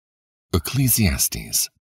Ecclesiastes,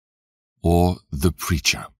 or The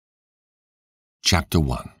Preacher. Chapter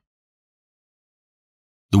 1.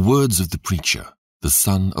 The words of the preacher, the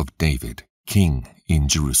son of David, king in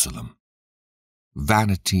Jerusalem.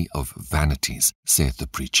 Vanity of vanities, saith the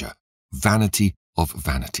preacher, vanity of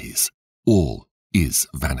vanities, all is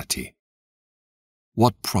vanity.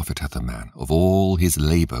 What profit hath a man of all his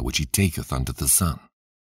labour which he taketh under the sun?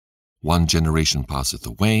 One generation passeth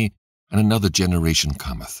away, and another generation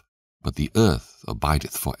cometh, but the earth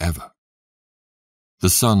abideth for ever. The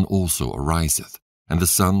sun also ariseth, and the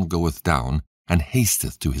sun goeth down, and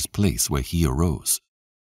hasteth to his place where he arose.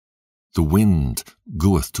 The wind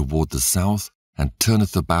goeth toward the south, and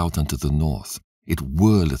turneth about unto the north. It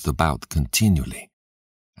whirleth about continually,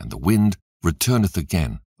 and the wind returneth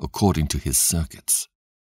again according to his circuits.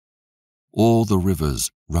 All the rivers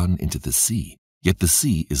run into the sea, yet the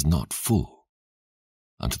sea is not full.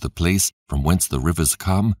 Unto the place from whence the rivers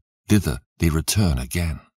come, thither they return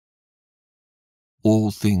again. All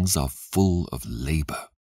things are full of labour.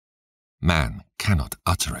 Man cannot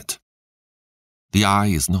utter it. The eye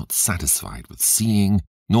is not satisfied with seeing,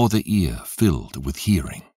 nor the ear filled with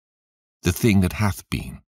hearing. The thing that hath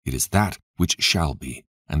been, it is that which shall be,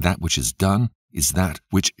 and that which is done is that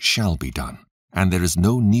which shall be done, and there is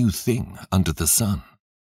no new thing under the sun.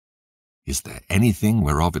 Is there anything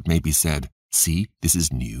whereof it may be said, See, this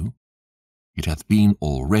is new? It hath been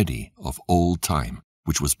already of old time,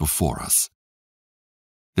 which was before us.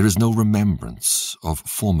 There is no remembrance of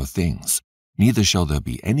former things, neither shall there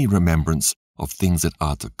be any remembrance of things that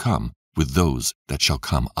are to come with those that shall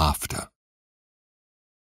come after.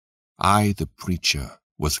 I, the preacher,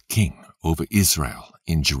 was king over Israel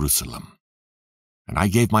in Jerusalem, and I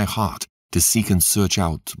gave my heart to seek and search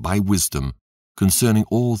out by wisdom concerning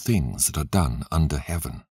all things that are done under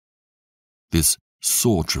heaven. This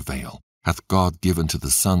sore travail hath God given to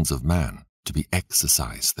the sons of man to be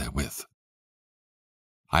exercised therewith.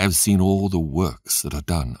 I have seen all the works that are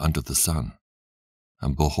done under the sun,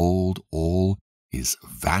 and behold, all is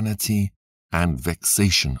vanity and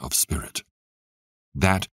vexation of spirit.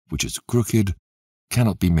 That which is crooked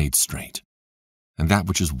cannot be made straight, and that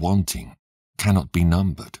which is wanting cannot be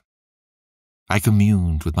numbered. I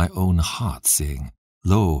communed with my own heart, saying,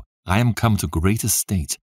 Lo, I am come to great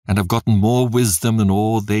estate, and have gotten more wisdom than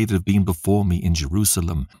all they that have been before me in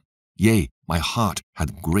Jerusalem. Yea, my heart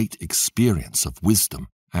had great experience of wisdom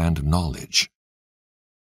and knowledge.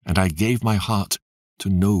 And I gave my heart to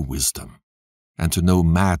know wisdom, and to know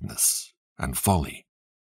madness and folly.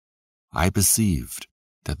 I perceived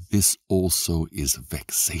that this also is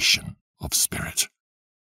vexation of spirit.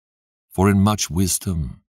 For in much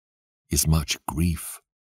wisdom is much grief,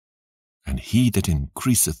 and he that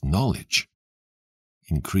increaseth knowledge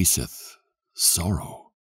increaseth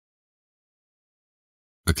sorrow.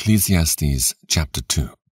 Ecclesiastes chapter 2.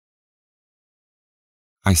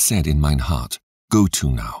 I said in mine heart, Go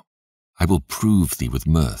to now, I will prove thee with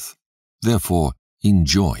mirth, therefore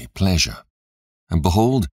enjoy pleasure. And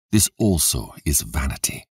behold, this also is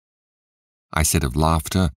vanity. I said of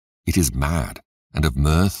laughter, It is mad, and of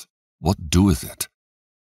mirth, what doeth it?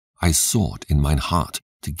 I sought in mine heart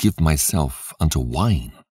to give myself unto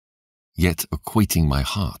wine, yet acquainting my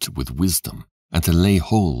heart with wisdom, and to lay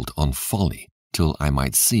hold on folly, till I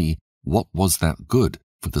might see what was that good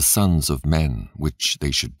for the sons of men which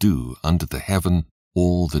they should do under the heaven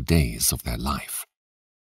all the days of their life.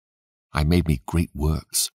 I made me great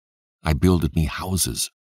works. I builded me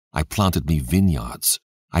houses. I planted me vineyards.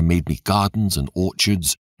 I made me gardens and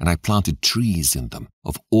orchards, and I planted trees in them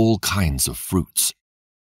of all kinds of fruits.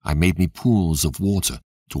 I made me pools of water,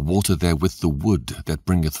 to water therewith the wood that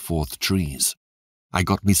bringeth forth trees. I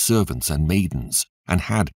got me servants and maidens, and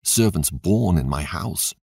had servants born in my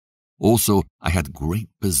house. Also I had great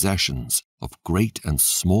possessions of great and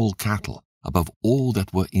small cattle, above all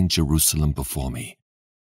that were in Jerusalem before me.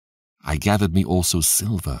 I gathered me also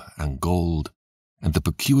silver and gold, and the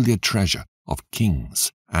peculiar treasure of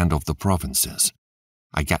kings and of the provinces.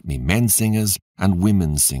 I gat me men singers and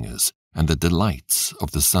women singers, and the delights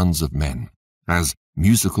of the sons of men, as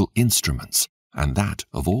musical instruments, and that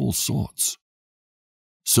of all sorts.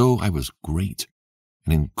 So I was great,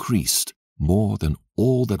 and increased more than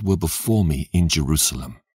all that were before me in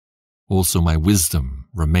Jerusalem. Also my wisdom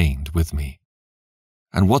remained with me.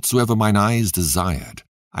 And whatsoever mine eyes desired,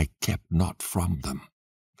 I kept not from them.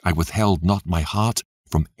 I withheld not my heart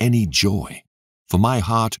from any joy, for my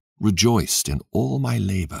heart rejoiced in all my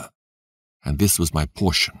labour, and this was my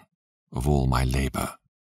portion of all my labour.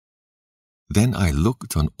 Then I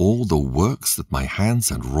looked on all the works that my hands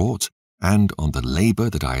had wrought, and on the labour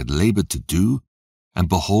that I had laboured to do, and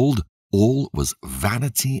behold, all was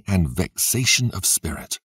vanity and vexation of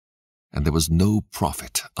spirit, and there was no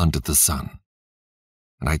profit under the sun.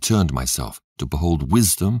 And I turned myself to behold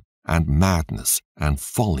wisdom and madness and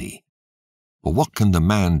folly. For what can the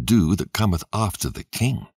man do that cometh after the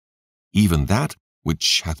king? Even that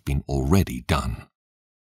which hath been already done.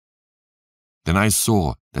 Then I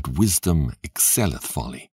saw that wisdom excelleth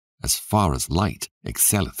folly, as far as light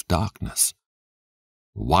excelleth darkness.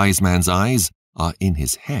 The wise man's eyes are in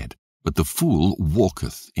his head, but the fool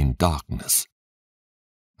walketh in darkness.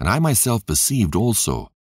 And I myself perceived also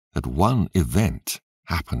that one event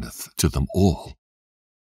happeneth to them all.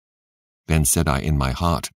 Then said I in my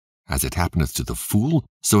heart, As it happeneth to the fool,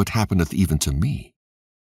 so it happeneth even to me.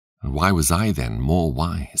 And why was I then more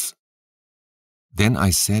wise? Then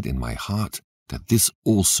I said in my heart that this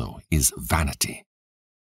also is vanity.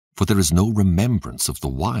 For there is no remembrance of the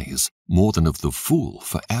wise more than of the fool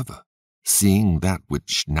forever, seeing that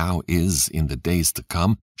which now is in the days to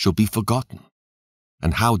come shall be forgotten.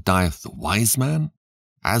 And how dieth the wise man?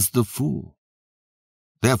 As the fool.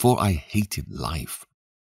 Therefore I hated life,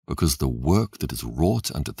 because the work that is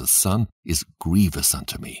wrought under the sun is grievous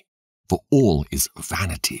unto me, for all is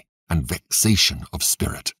vanity and vexation of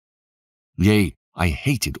spirit. Yea, I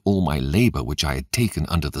hated all my labor which I had taken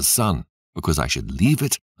under the sun, because I should leave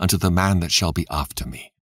it unto the man that shall be after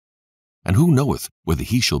me. And who knoweth whether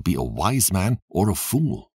he shall be a wise man or a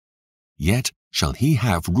fool? Yet shall he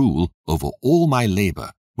have rule over all my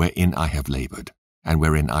labor wherein I have labored, and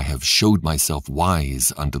wherein I have showed myself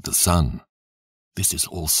wise under the sun. This is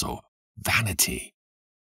also vanity.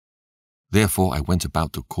 Therefore I went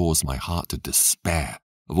about to cause my heart to despair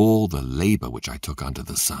of all the labor which I took under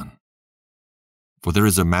the sun. For there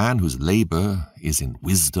is a man whose labor is in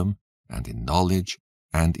wisdom, and in knowledge,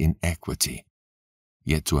 and in equity.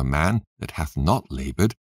 Yet to a man that hath not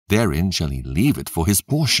labored, therein shall he leave it for his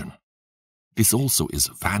portion. This also is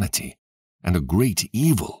vanity, and a great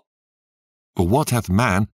evil. For what hath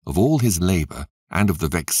man of all his labor, and of the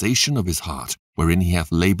vexation of his heart, wherein he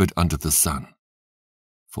hath labored under the sun?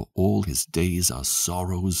 For all his days are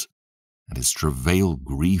sorrows, and his travail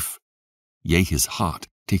grief, yea, his heart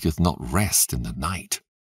taketh not rest in the night.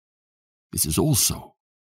 This is also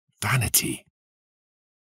vanity.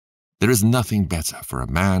 There is nothing better for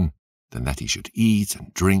a man than that he should eat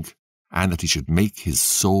and drink, and that he should make his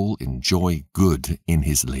soul enjoy good in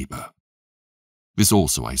his labor. This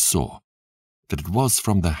also I saw, that it was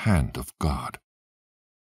from the hand of God.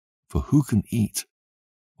 For who can eat,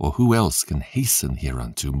 or who else can hasten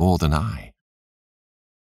hereunto more than I?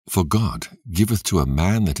 For God giveth to a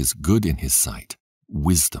man that is good in his sight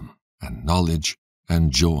wisdom and knowledge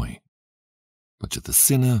and joy. But to the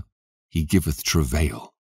sinner he giveth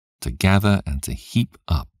travail, to gather and to heap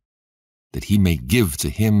up, that he may give to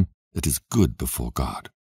him that is good before God.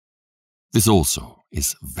 This also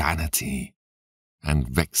is vanity and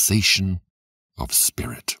vexation of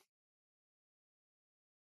spirit.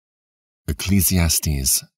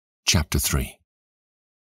 Ecclesiastes chapter 3.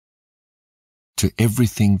 To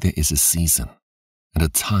everything there is a season, and a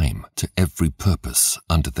time to every purpose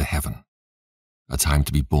under the heaven, a time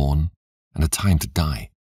to be born, and a time to die,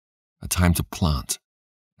 a time to plant,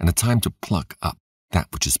 and a time to pluck up that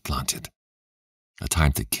which is planted, a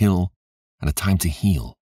time to kill, and a time to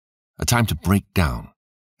heal, a time to break down,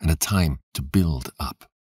 and a time to build up,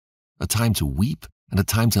 a time to weep, and a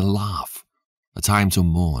time to laugh, a time to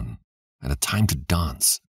mourn, and a time to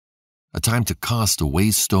dance, a time to cast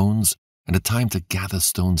away stones, and a time to gather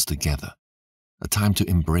stones together, a time to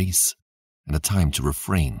embrace, and a time to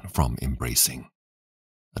refrain from embracing,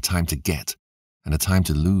 a time to get, and a time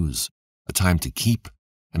to lose, a time to keep,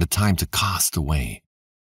 and a time to cast away,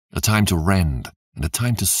 a time to rend, and a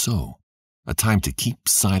time to sow, a time to keep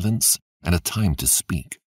silence, and a time to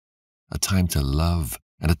speak, a time to love,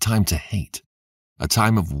 and a time to hate, a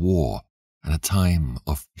time of war, and a time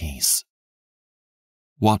of peace.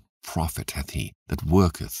 What profit hath he that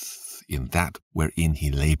worketh in that wherein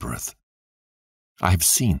he laboureth? I have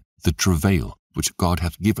seen the travail which God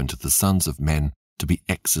hath given to the sons of men to be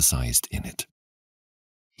exercised in it.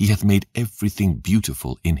 He hath made everything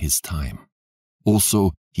beautiful in his time.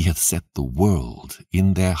 Also he hath set the world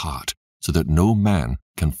in their heart, so that no man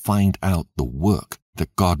can find out the work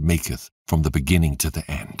that God maketh from the beginning to the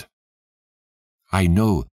end. I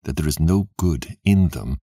know that there is no good in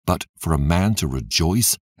them, but for a man to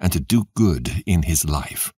rejoice and to do good in his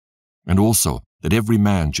life, and also that every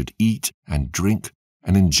man should eat and drink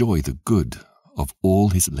and enjoy the good of all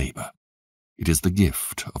his labor. It is the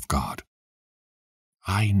gift of God.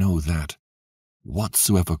 I know that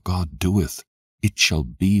whatsoever God doeth, it shall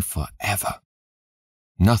be forever.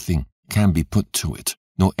 Nothing can be put to it,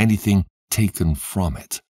 nor anything taken from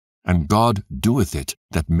it, and God doeth it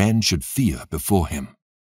that men should fear before him.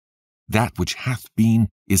 That which hath been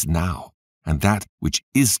is now, and that which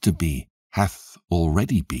is to be hath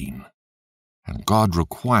already been, and God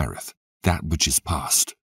requireth that which is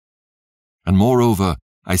past. And moreover,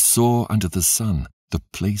 I saw under the sun the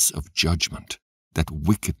place of judgment, that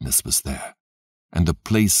wickedness was there, and the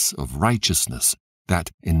place of righteousness,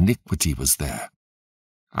 that iniquity was there.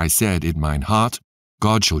 I said in mine heart,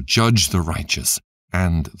 God shall judge the righteous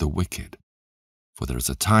and the wicked. For there is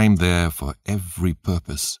a time there for every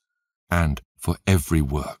purpose, and for every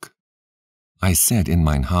work. I said in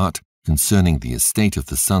mine heart concerning the estate of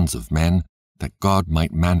the sons of men, that God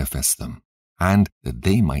might manifest them, and that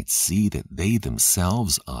they might see that they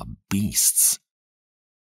themselves are beasts.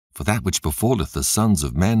 For that which befalleth the sons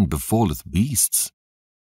of men befalleth beasts.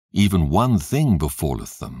 Even one thing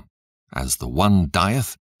befalleth them. As the one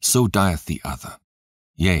dieth, so dieth the other.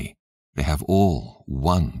 Yea, they have all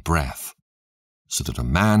one breath, so that a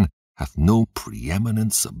man hath no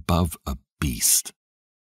preeminence above a beast.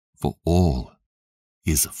 For all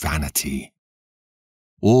is vanity.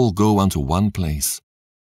 All go unto one place,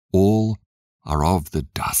 all are of the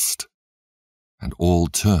dust, and all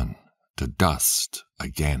turn to dust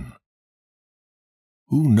again.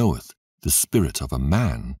 Who knoweth the spirit of a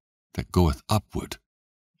man that goeth upward,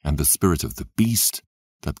 and the spirit of the beast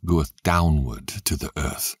that goeth downward to the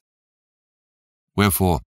earth?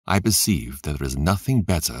 Wherefore I perceive that there is nothing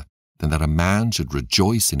better than that a man should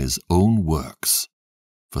rejoice in his own works,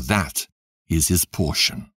 for that is his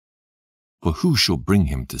portion. For who shall bring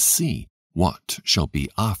him to see what shall be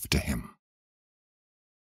after him?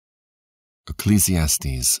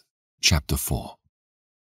 Ecclesiastes chapter 4.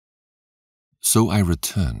 So I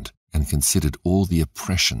returned and considered all the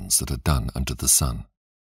oppressions that are done under the sun,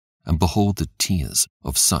 and behold the tears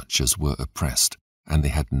of such as were oppressed, and they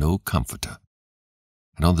had no comforter.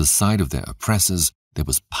 And on the side of their oppressors there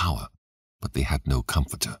was power, but they had no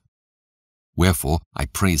comforter. Wherefore I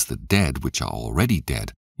praise the dead which are already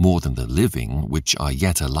dead more than the living which are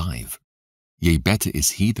yet alive. Yea, better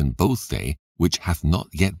is he than both they which hath not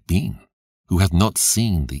yet been, who hath not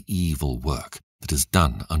seen the evil work that is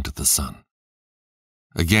done under the sun.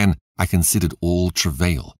 Again I considered all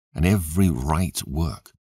travail and every right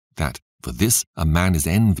work, that for this a man is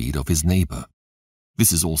envied of his neighbor.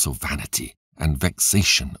 This is also vanity and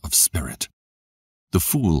vexation of spirit. The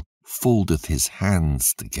fool foldeth his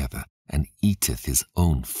hands together, and eateth his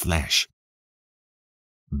own flesh.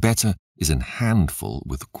 Better is an handful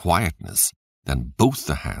with quietness than both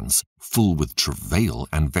the hands full with travail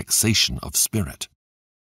and vexation of spirit.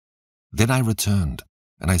 Then I returned,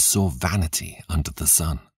 and I saw vanity under the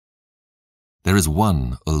sun. There is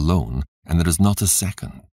one alone, and there is not a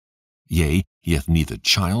second. Yea, he hath neither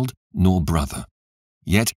child nor brother.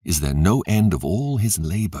 Yet is there no end of all his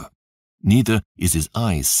labor. Neither is his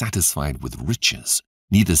eye satisfied with riches.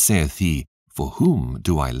 Neither saith he, For whom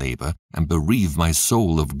do I labor, and bereave my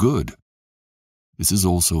soul of good? This is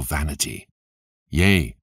also vanity.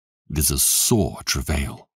 Yea, it is a sore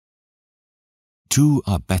travail. Two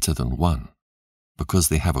are better than one, because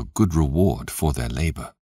they have a good reward for their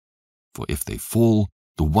labor. For if they fall,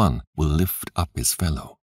 the one will lift up his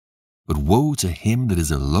fellow. But woe to him that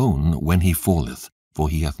is alone when he falleth, for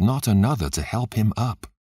he hath not another to help him up.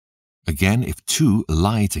 Again, if two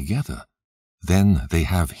lie together, then they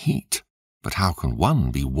have heat, but how can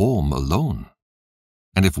one be warm alone?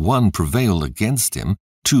 And if one prevail against him,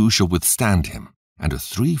 two shall withstand him, and a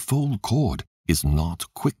threefold cord is not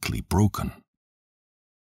quickly broken.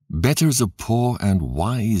 Better is a poor and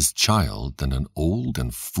wise child than an old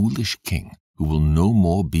and foolish king, who will no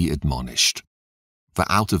more be admonished. For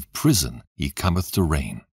out of prison he cometh to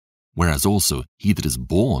reign, whereas also he that is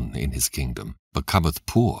born in his kingdom becometh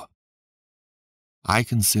poor. I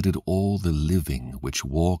considered all the living which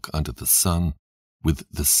walk under the sun, with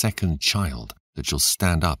the second child that shall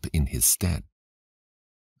stand up in his stead.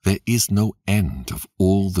 There is no end of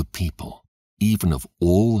all the people, even of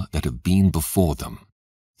all that have been before them.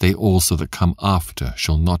 They also that come after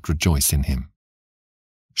shall not rejoice in him.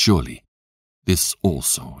 Surely this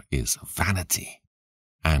also is vanity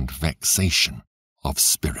and vexation of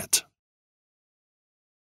spirit.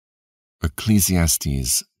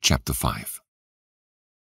 Ecclesiastes chapter 5.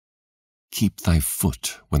 Keep thy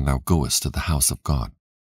foot when thou goest to the house of God,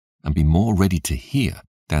 and be more ready to hear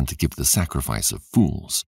than to give the sacrifice of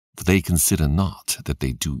fools, for they consider not that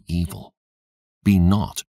they do evil. Be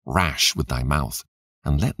not rash with thy mouth,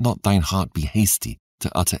 and let not thine heart be hasty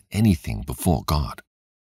to utter anything before God.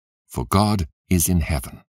 For God is in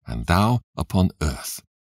heaven, and thou upon earth.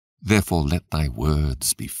 Therefore let thy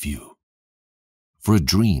words be few. For a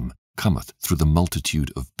dream cometh through the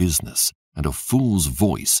multitude of business, and a fool's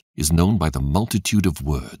voice is known by the multitude of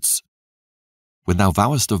words. When thou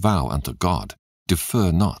vowest a vow unto God,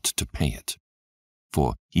 defer not to pay it.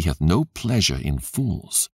 For he hath no pleasure in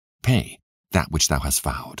fools. Pay that which thou hast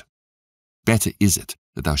vowed. Better is it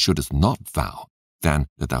that thou shouldest not vow, than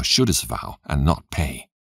that thou shouldest vow and not pay.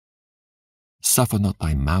 Suffer not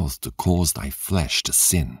thy mouth to cause thy flesh to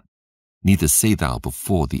sin, neither say thou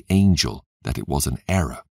before the angel that it was an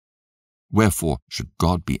error. Wherefore should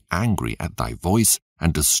God be angry at thy voice,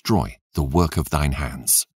 and destroy the work of thine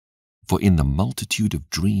hands? For in the multitude of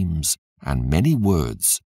dreams and many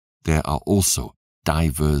words there are also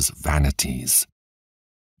divers vanities.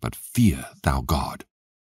 But fear thou God.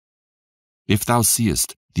 If thou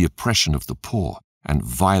seest the oppression of the poor, and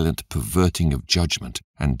violent perverting of judgment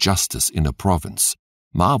and justice in a province,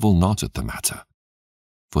 marvel not at the matter.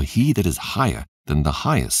 For he that is higher than the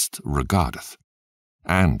highest regardeth,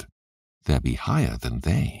 and there be higher than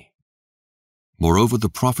they. Moreover, the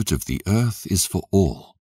profit of the earth is for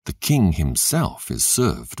all. The king himself is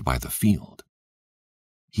served by the field.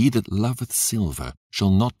 He that loveth silver shall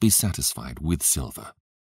not be satisfied with silver,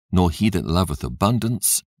 nor he that loveth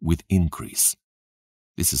abundance with increase.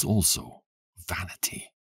 This is also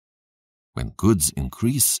vanity. When goods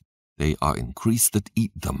increase, they are increased that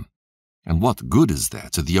eat them. And what good is there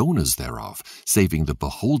to the owners thereof, saving the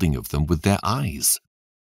beholding of them with their eyes?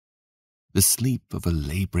 The sleep of a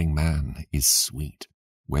labouring man is sweet,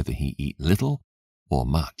 whether he eat little or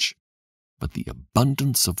much, but the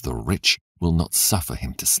abundance of the rich will not suffer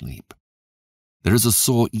him to sleep. There is a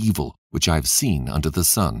sore evil which I have seen under the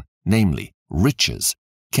sun, namely, riches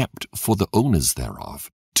kept for the owners thereof,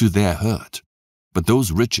 to their hurt. But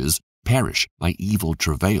those riches perish by evil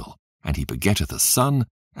travail, and he begetteth a son,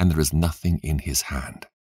 and there is nothing in his hand.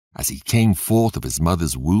 As he came forth of his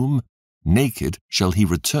mother's womb, naked shall he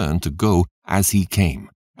return to go as he came,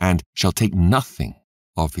 and shall take nothing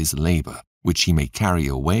of his labour, which he may carry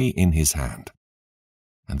away in his hand.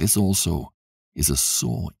 And this also is a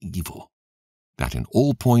sore evil, that in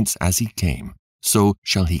all points as he came, so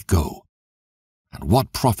shall he go. And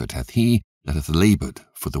what profit hath he that hath laboured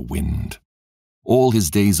for the wind? All his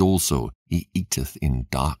days also he eateth in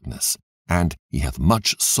darkness, and he hath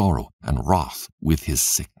much sorrow and wrath with his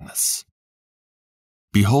sickness.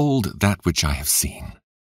 Behold that which I have seen.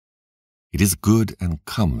 It is good and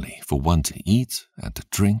comely for one to eat and to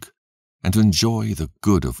drink, and to enjoy the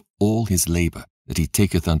good of all his labour that he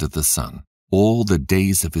taketh under the sun, all the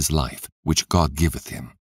days of his life which God giveth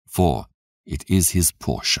him, for it is his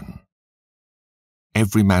portion.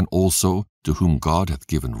 Every man also to whom God hath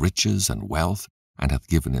given riches and wealth, and hath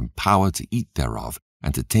given him power to eat thereof,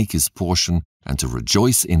 and to take his portion, and to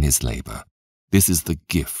rejoice in his labour, this is the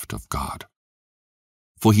gift of God.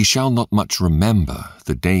 For he shall not much remember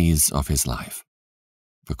the days of his life,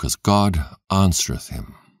 because God answereth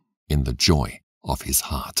him in the joy of his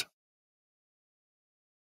heart.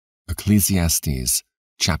 Ecclesiastes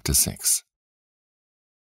chapter 6.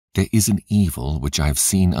 There is an evil which I have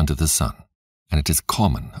seen under the sun, and it is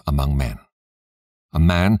common among men. A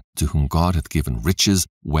man to whom God hath given riches,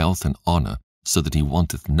 wealth, and honour, so that he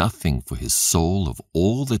wanteth nothing for his soul of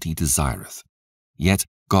all that he desireth. Yet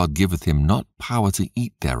God giveth him not power to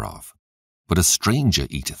eat thereof, but a stranger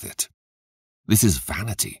eateth it. This is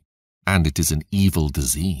vanity, and it is an evil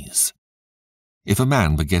disease. If a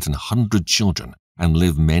man beget 100 children, and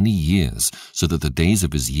live many years, so that the days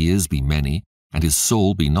of his years be many, and his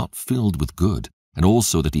soul be not filled with good, and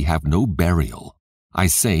also that he have no burial, I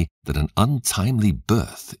say that an untimely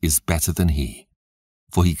birth is better than he.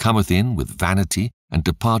 For he cometh in with vanity, and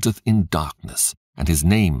departeth in darkness, and his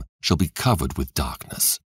name shall be covered with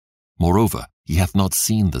darkness. Moreover, he hath not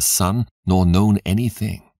seen the sun, nor known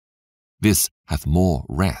anything. This hath more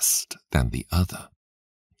rest than the other.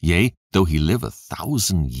 Yea, though he live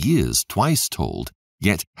 1,000 years twice told,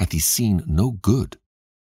 yet hath he seen no good.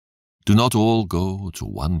 Do not all go to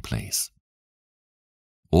one place.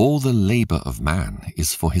 All the labour of man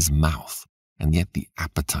is for his mouth, and yet the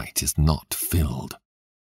appetite is not filled.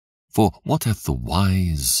 For what hath the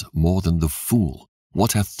wise more than the fool?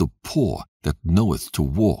 What hath the poor that knoweth to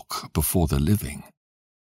walk before the living?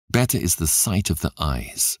 Better is the sight of the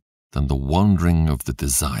eyes than the wandering of the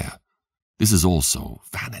desire. This is also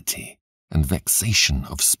vanity and vexation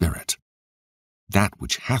of spirit. That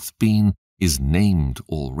which hath been is named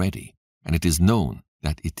already, and it is known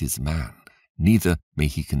that it is man. Neither may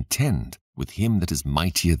he contend with him that is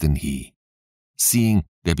mightier than he, seeing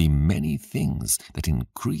there be many things that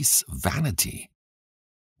increase vanity.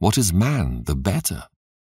 What is man the better?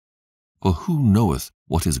 For who knoweth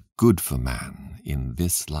what is good for man in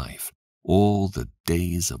this life, all the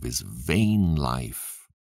days of his vain life,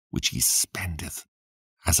 which he spendeth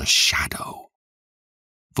as a shadow.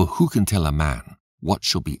 For who can tell a man what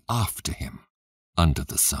shall be after him under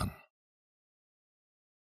the sun?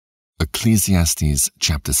 Ecclesiastes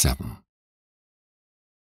chapter 7.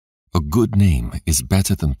 A good name is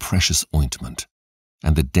better than precious ointment,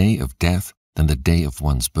 and the day of death than the day of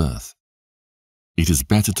one's birth. It is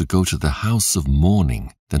better to go to the house of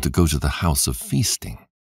mourning than to go to the house of feasting,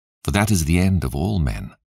 for that is the end of all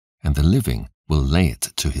men, and the living will lay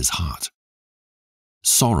it to his heart.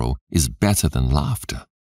 Sorrow is better than laughter,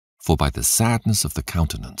 for by the sadness of the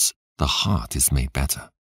countenance the heart is made better.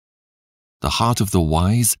 The heart of the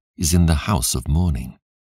wise is in the house of mourning,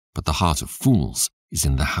 but the heart of fools is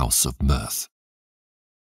in the house of mirth.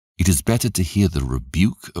 It is better to hear the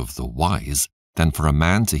rebuke of the wise than for a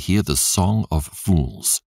man to hear the song of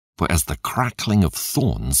fools. For as the crackling of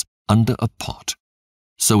thorns under a pot,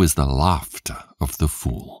 so is the laughter of the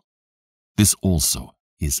fool. This also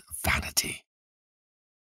is vanity.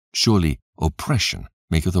 Surely oppression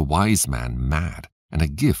maketh a wise man mad, and a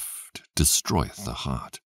gift destroyeth the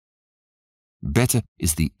heart. Better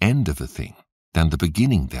is the end of a thing than the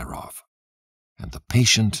beginning thereof, and the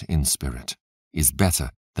patient in spirit is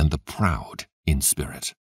better than the proud in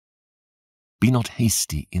spirit. Be not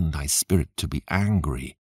hasty in thy spirit to be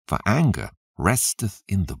angry, for anger resteth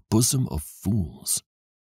in the bosom of fools.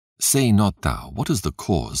 Say not thou, what is the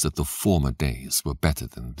cause that the former days were better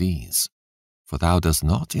than these? For thou dost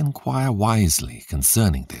not inquire wisely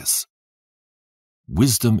concerning this.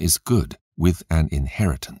 Wisdom is good with an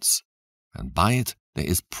inheritance, and by it there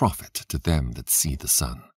is profit to them that see the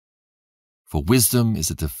sun. For wisdom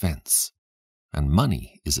is a defense, and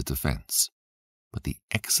money is a defense. But the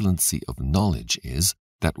excellency of knowledge is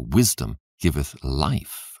that wisdom giveth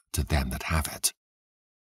life to them that have it.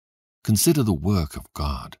 Consider the work of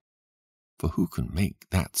God, for who can make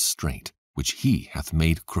that straight which he hath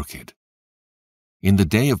made crooked? In the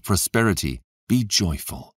day of prosperity be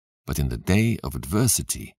joyful, but in the day of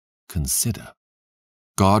adversity consider.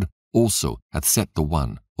 God also hath set the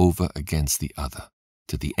one over against the other,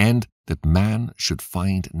 to the end that man should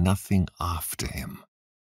find nothing after him.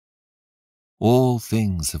 All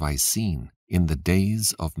things have I seen in the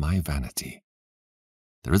days of my vanity.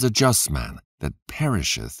 There is a just man that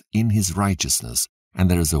perisheth in his righteousness,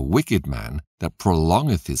 and there is a wicked man that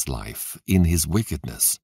prolongeth his life in his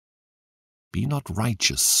wickedness. Be not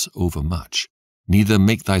righteous over much, neither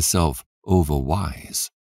make thyself over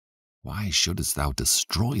wise. Why shouldest thou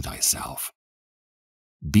destroy thyself?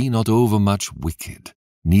 Be not overmuch wicked,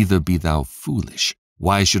 neither be thou foolish.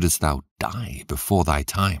 Why shouldest thou die before thy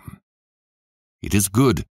time? It is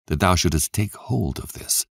good that thou shouldest take hold of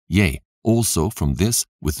this. Yea, also from this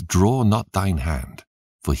withdraw not thine hand,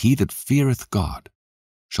 for he that feareth God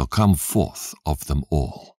shall come forth of them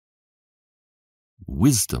all.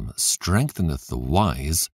 Wisdom strengtheneth the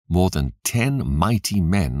wise more than 10 mighty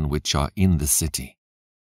men which are in the city.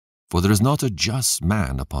 For there is not a just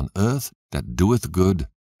man upon earth that doeth good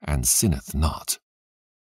and sinneth not.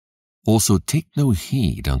 Also take no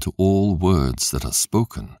heed unto all words that are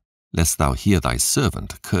spoken, lest thou hear thy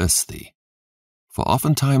servant curse thee. For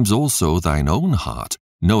oftentimes also thine own heart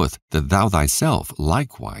knoweth that thou thyself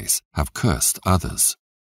likewise have cursed others.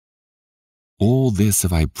 All this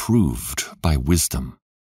have I proved by wisdom.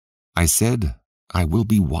 I said, I will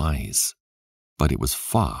be wise, but it was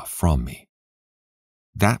far from me.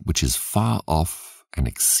 That which is far off and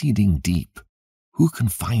exceeding deep, who can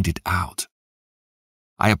find it out?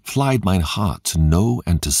 I applied mine heart to know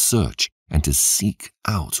and to search, and to seek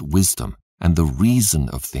out wisdom and the reason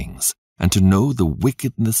of things, and to know the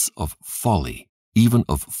wickedness of folly, even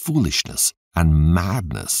of foolishness and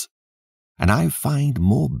madness. And I find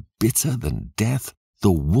more bitter than death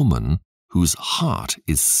the woman whose heart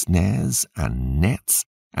is snares and nets,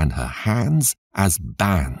 and her hands as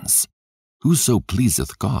bands. Whoso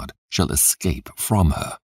pleaseth God shall escape from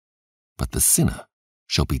her, but the sinner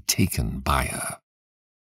shall be taken by her.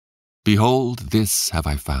 Behold, this have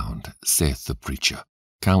I found, saith the preacher,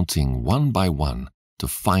 counting one by one to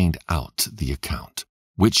find out the account,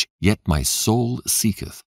 which yet my soul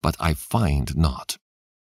seeketh, but I find not.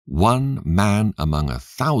 One man among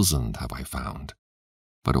 1,000 have I found,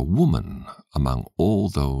 but a woman among all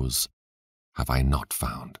those have I not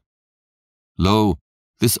found. Lo,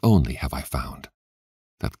 this only have I found,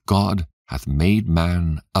 that God hath made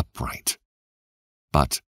man upright,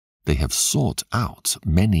 but they have sought out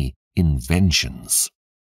many inventions.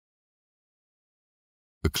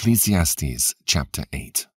 Ecclesiastes chapter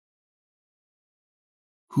 8.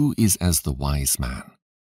 Who is as the wise man,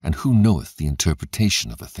 and who knoweth the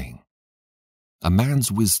interpretation of a thing? A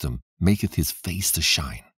man's wisdom maketh his face to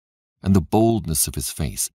shine, and the boldness of his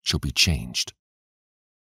face shall be changed.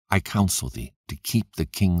 I counsel thee to keep the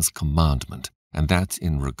king's commandment, and that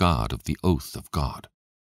in regard of the oath of God.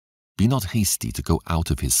 Be not hasty to go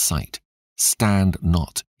out of his sight. Stand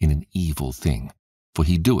not in an evil thing, for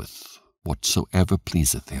he doeth whatsoever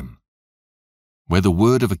pleaseth him. Where the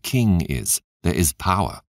word of a king is, there is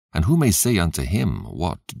power, and who may say unto him,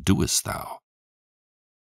 What doest thou?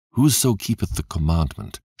 Whoso keepeth the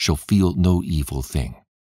commandment shall feel no evil thing,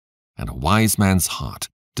 and a wise man's heart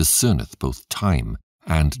discerneth both time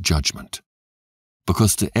and judgment.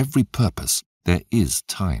 Because to every purpose there is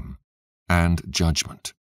time and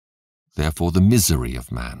judgment. Therefore the misery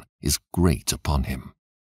of man is great upon him.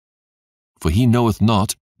 For he knoweth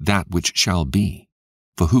not that which shall be,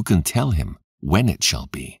 for who can tell him when it shall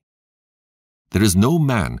be? There is no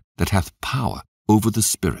man that hath power over the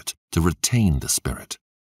Spirit to retain the Spirit,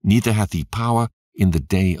 neither hath he power in the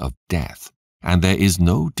day of death, and there is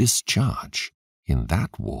no discharge in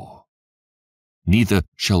that war. Neither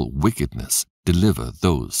shall wickedness deliver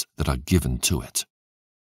those that are given to it.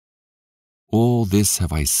 All this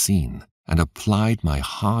have I seen, and applied my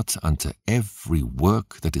heart unto every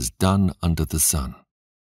work that is done under the sun.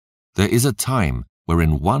 There is a time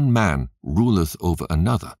wherein one man ruleth over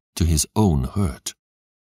another to his own hurt.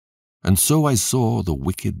 And so I saw the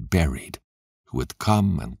wicked buried, who had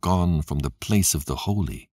come and gone from the place of the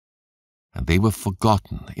holy, and they were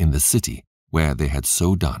forgotten in the city where they had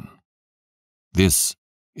so done. This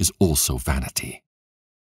is also vanity.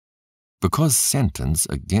 Because sentence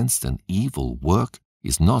against an evil work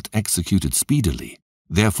is not executed speedily,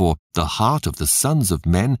 therefore the heart of the sons of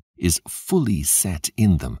men is fully set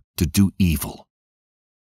in them to do evil.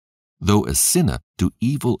 Though a sinner do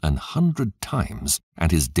evil 100 times,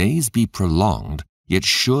 and his days be prolonged, yet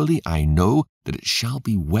surely I know that it shall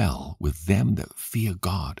be well with them that fear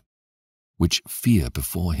God, which fear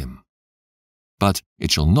before him. But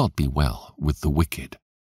it shall not be well with the wicked,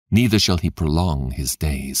 neither shall he prolong his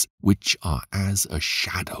days, which are as a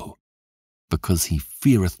shadow, because he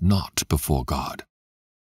feareth not before God.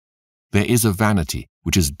 There is a vanity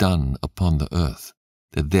which is done upon the earth,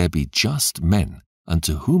 that there be just men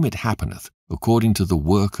unto whom it happeneth according to the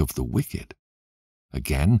work of the wicked.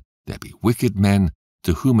 Again, there be wicked men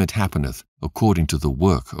to whom it happeneth according to the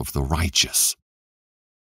work of the righteous.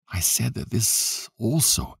 I said that this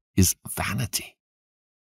also is vanity.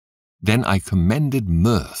 Then I commended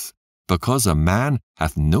mirth, because a man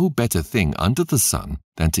hath no better thing under the sun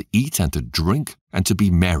than to eat and to drink and to be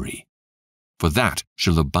merry. For that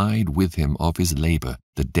shall abide with him of his labor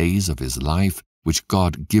the days of his life which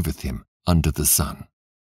God giveth him under the sun.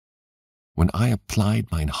 When I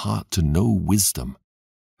applied mine heart to know wisdom,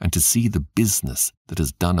 and to see the business that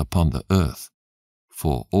is done upon the earth,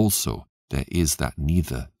 for also there is that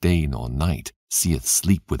neither day nor night seeth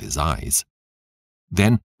sleep with his eyes,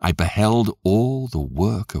 then I beheld all the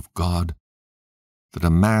work of God, that a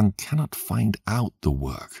man cannot find out the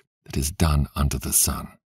work that is done under the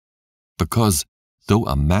sun. Because though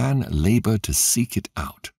a man labor to seek it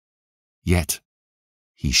out, yet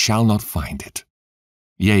he shall not find it.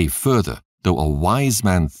 Yea, further, though a wise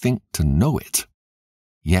man think to know it,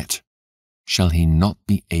 yet shall he not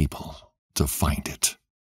be able to find it.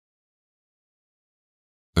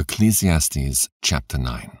 Ecclesiastes chapter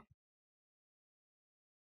 9.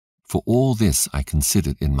 For all this I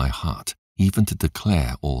considered in my heart, even to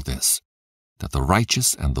declare all this, that the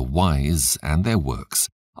righteous and the wise and their works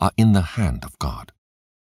are in the hand of God.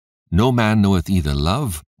 No man knoweth either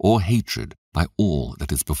love or hatred by all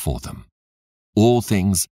that is before them. All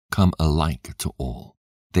things come alike to all.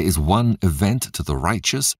 There is one event to the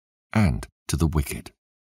righteous and to the wicked,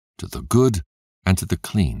 to the good and to the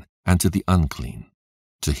clean and to the unclean,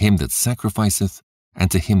 to him that sacrificeth and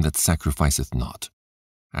to him that sacrificeth not.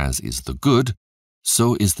 As is the good,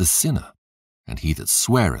 so is the sinner, and he that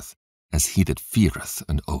sweareth, as he that feareth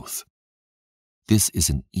an oath. This is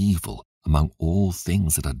an evil among all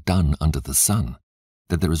things that are done under the sun,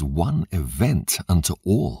 that there is one event unto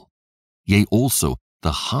all. Yea, also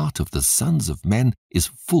the heart of the sons of men is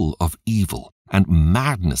full of evil, and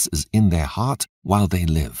madness is in their heart while they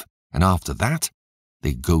live, and after that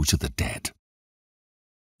they go to the dead.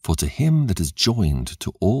 For to him that is joined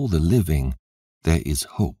to all the living there is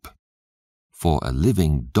hope. For a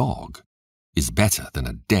living dog is better than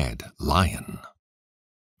a dead lion.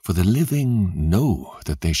 For the living know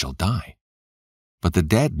that they shall die, but the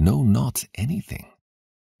dead know not anything,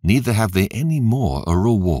 neither have they any more a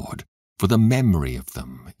reward, for the memory of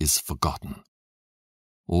them is forgotten.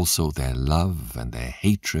 Also their love and their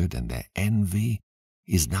hatred and their envy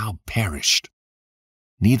is now perished.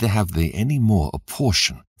 neither have they any more a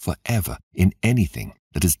portion forever in anything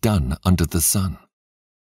that is done under the sun.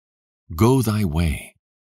 Go thy way,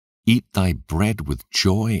 eat thy bread with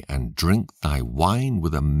joy, and drink thy wine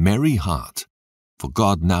with a merry heart, for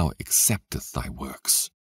God now accepteth thy works.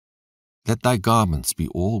 Let thy garments be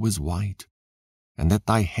always white, and let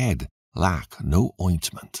thy head lack no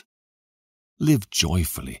ointment. Live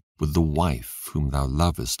joyfully with the wife whom thou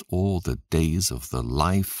lovest all the days of the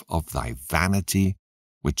life of thy vanity,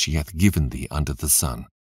 which he hath given thee under the sun,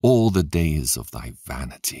 all the days of thy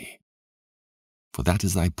vanity. For that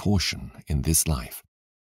is thy portion in this life,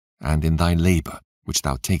 and in thy labor which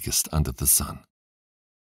thou takest under the sun.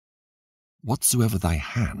 Whatsoever thy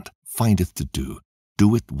hand findeth to do,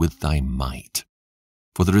 do it with thy might.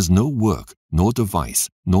 For there is no work, nor device,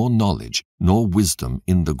 nor knowledge, nor wisdom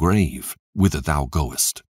in the grave, whither thou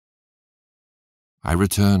goest. I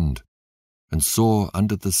returned, and saw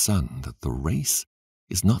under the sun that the race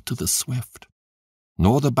is not to the swift,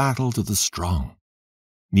 nor the battle to the strong,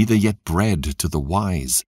 neither yet bread to the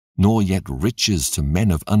wise, nor yet riches to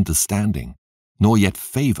men of understanding, nor yet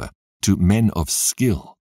favor to men of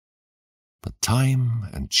skill. But time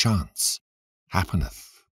and chance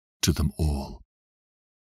happeneth to them all.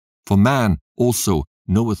 For man also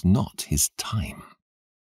knoweth not his time.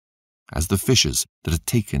 As the fishes that are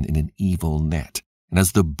taken in an evil net, and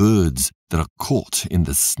as the birds that are caught in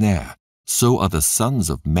the snare, so are the sons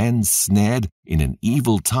of men snared in an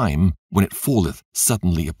evil time when it falleth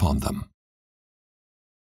suddenly upon them.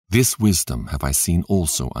 This wisdom have I seen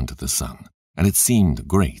also under the sun, and it seemed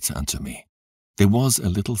great unto me. There was a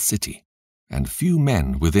little city, and few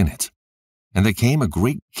men within it. And there came a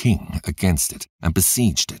great king against it, and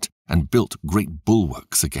besieged it, and built great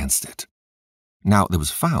bulwarks against it. Now there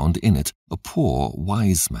was found in it a poor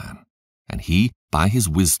wise man, and he by his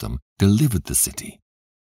wisdom delivered the city.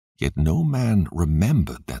 Yet no man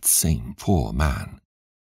remembered that same poor man.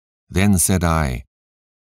 Then said I,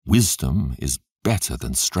 Wisdom is better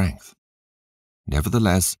than strength.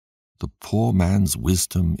 Nevertheless, the poor man's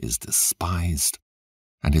wisdom is despised,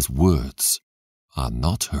 and his words are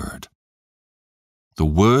not heard. The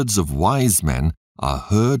words of wise men are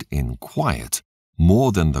heard in quiet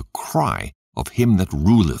more than the cry of him that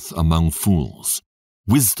ruleth among fools.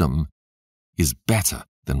 Wisdom is better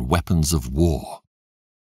than weapons of war.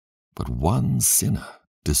 But one sinner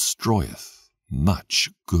destroyeth much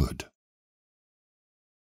good.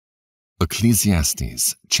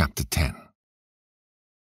 Ecclesiastes chapter 10.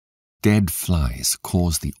 Dead flies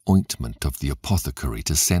cause the ointment of the apothecary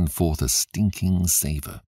to send forth a stinking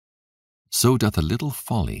savour. So doth a little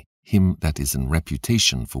folly him that is in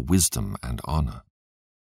reputation for wisdom and honour.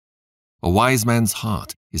 A wise man's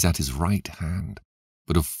heart is at his right hand,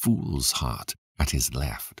 but a fool's heart at his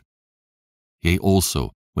left. Yea,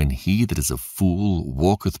 also, when he that is a fool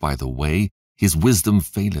walketh by the way, his wisdom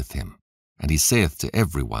faileth him, and he saith to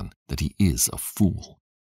every one that he is a fool.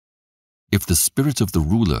 If the spirit of the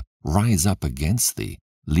ruler rise up against thee,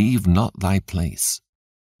 leave not thy place,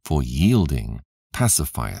 for yielding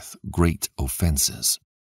pacifieth great offences.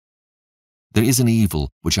 There is an evil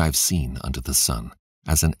which I have seen under the sun,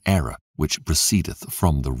 as an error which proceedeth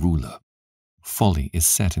from the ruler. Folly is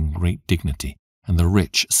set in great dignity, and the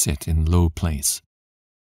rich sit in low place.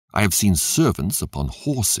 I have seen servants upon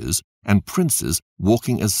horses, and princes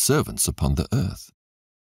walking as servants upon the earth.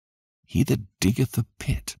 He that diggeth a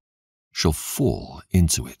pit shall fall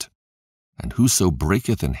into it, and whoso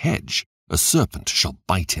breaketh an hedge, a serpent shall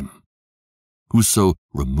bite him. Whoso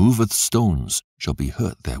removeth stones shall be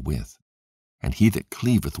hurt therewith, and he that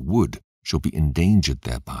cleaveth wood shall be endangered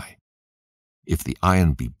thereby. If the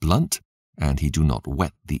iron be blunt, and he do not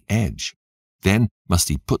whet the edge, then must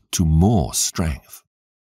he put to more strength.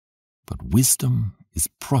 But wisdom is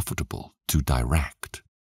profitable to direct.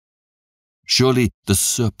 Surely the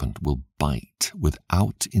serpent will bite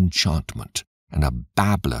without enchantment, and a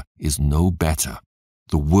babbler is no better.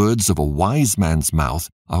 The words of a wise man's mouth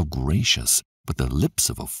are gracious, but the lips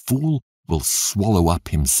of a fool will swallow up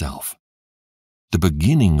himself. The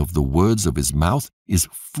beginning of the words of his mouth is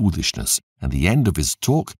foolishness, and the end of his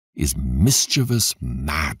talk is mischievous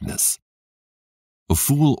madness. A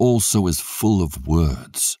fool also is full of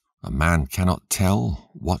words. A man cannot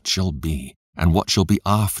tell what shall be, and what shall be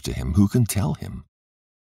after him, who can tell him?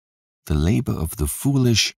 The labor of the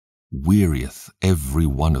foolish wearieth every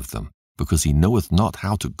one of them, because he knoweth not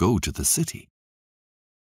how to go to the city.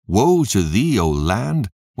 Woe to thee, O land,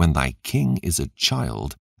 when thy king is a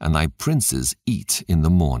child, and thy princes eat in the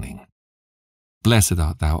morning. Blessed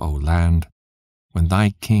art thou, O land, when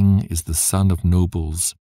thy king is the son of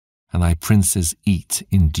nobles, and thy princes eat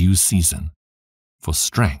in due season. For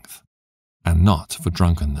strength and not for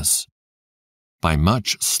drunkenness. By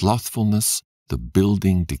much slothfulness the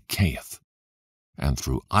building decayeth, and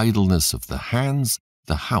through idleness of the hands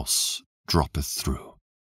the house droppeth through.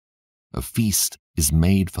 A feast is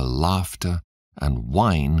made for laughter, and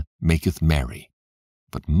wine maketh merry,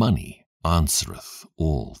 but money answereth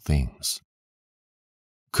all things.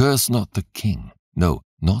 Curse not the king, no,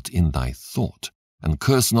 not in thy thought, and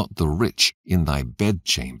curse not the rich in thy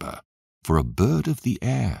bedchamber, for a bird of the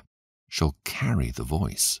air shall carry the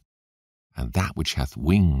voice, and that which hath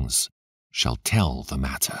wings shall tell the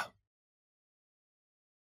matter.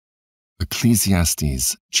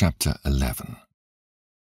 Ecclesiastes chapter 11.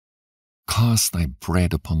 Cast thy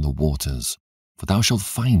bread upon the waters, for thou shalt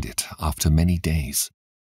find it after many days.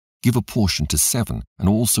 Give a portion to 7, and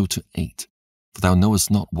also to 8, for thou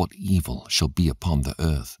knowest not what evil shall be upon the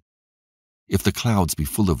earth. If the clouds be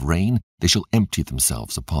full of rain, they shall empty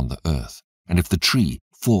themselves upon the earth. And if the tree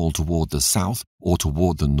fall toward the south or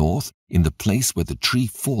toward the north, in the place where the tree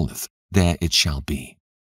falleth, there it shall be.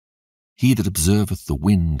 He that observeth the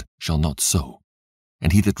wind shall not sow,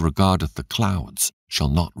 and he that regardeth the clouds shall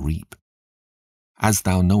not reap. As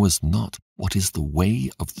thou knowest not what is the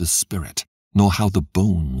way of the Spirit, nor how the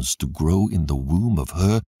bones do grow in the womb of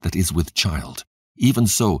her that is with child, even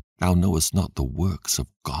so thou knowest not the works of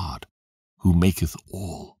God, who maketh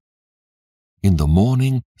all. In the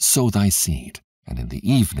morning sow thy seed, and in the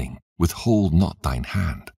evening withhold not thine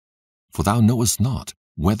hand. For thou knowest not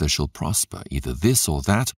whether shall prosper either this or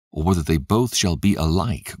that, or whether they both shall be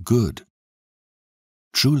alike good.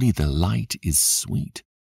 Truly the light is sweet,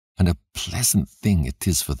 and a pleasant thing it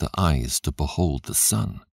is for the eyes to behold the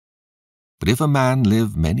sun. But if a man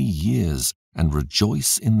live many years, and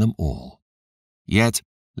rejoice in them all, yet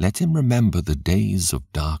let him remember the days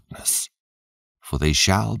of darkness, for they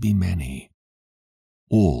shall be many.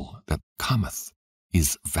 All that cometh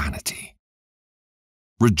is vanity.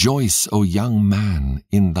 Rejoice, O young man,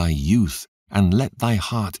 in thy youth, and let thy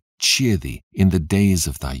heart cheer thee in the days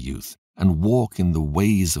of thy youth, and walk in the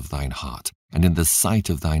ways of thine heart, and in the sight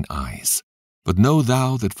of thine eyes. But know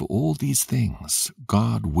thou that for all these things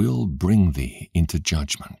God will bring thee into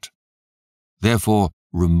judgment. Therefore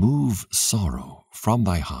remove sorrow from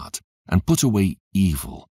thy heart, and put away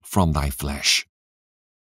evil from thy flesh.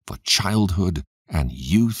 For childhood and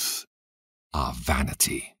youth are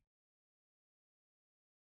vanity.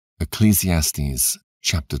 Ecclesiastes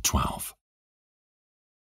chapter 12.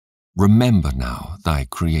 Remember now thy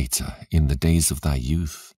Creator in the days of thy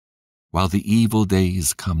youth, while the evil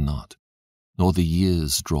days come not, nor the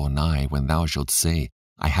years draw nigh when thou shalt say,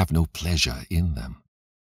 I have no pleasure in them.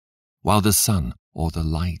 While the sun, or the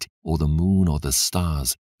light, or the moon, or the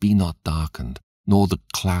stars be not darkened, nor the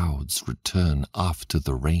clouds return after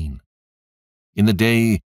the rain. In the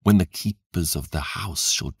day when the keepers of the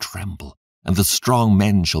house shall tremble, and the strong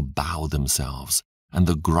men shall bow themselves, and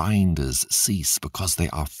the grinders cease because they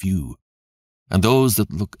are few, and those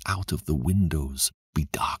that look out of the windows be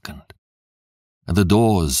darkened, and the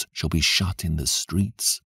doors shall be shut in the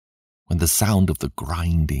streets, when the sound of the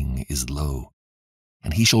grinding is low,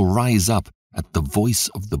 and he shall rise up at the voice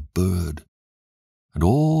of the bird, and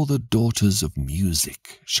all the daughters of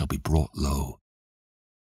music shall be brought low.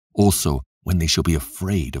 Also, when they shall be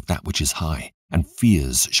afraid of that which is high, and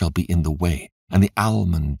fears shall be in the way, and the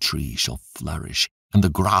almond tree shall flourish, and the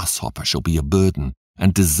grasshopper shall be a burden,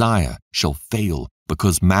 and desire shall fail,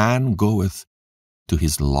 because man goeth to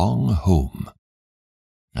his long home,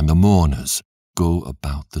 and the mourners go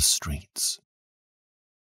about the streets.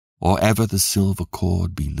 Or ever the silver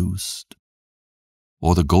cord be loosed,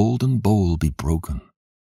 or the golden bowl be broken,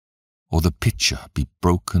 or the pitcher be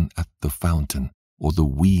broken at the fountain, or the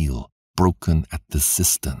wheel broken at the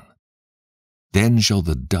cistern. Then shall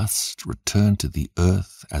the dust return to the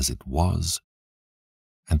earth as it was,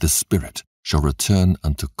 and the spirit shall return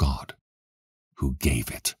unto God, who gave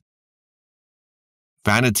it.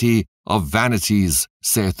 Vanity of vanities,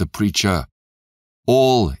 saith the preacher,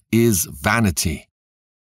 all is vanity.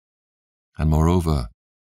 And moreover,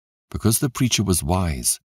 because the preacher was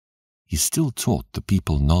wise, he still taught the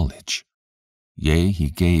people knowledge. Yea, he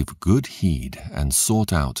gave good heed, and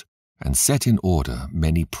sought out, and set in order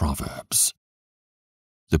many proverbs.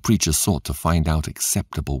 The preacher sought to find out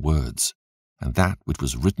acceptable words, and that which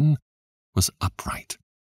was written was upright,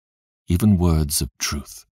 even words of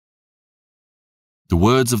truth. The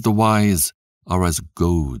words of the wise are as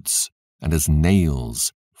goads, and as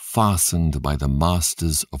nails fastened by the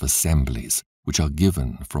masters of assemblies, which are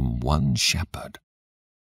given from one shepherd.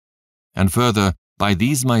 And further, by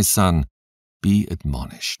these, my son, be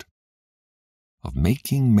admonished. Of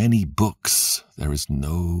making many books there is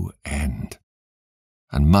no end,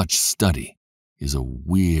 and much study is a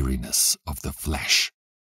weariness of the flesh.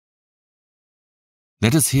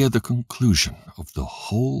 Let us hear the conclusion of the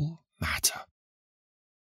whole matter.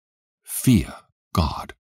 Fear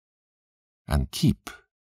God, and keep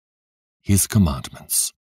his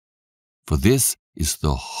commandments, for this is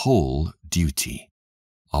the whole duty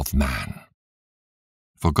of man.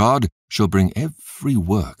 For God shall bring every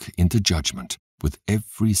work into judgment with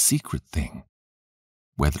every secret thing,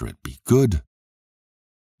 whether it be good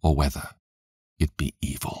or whether it be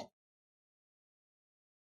evil.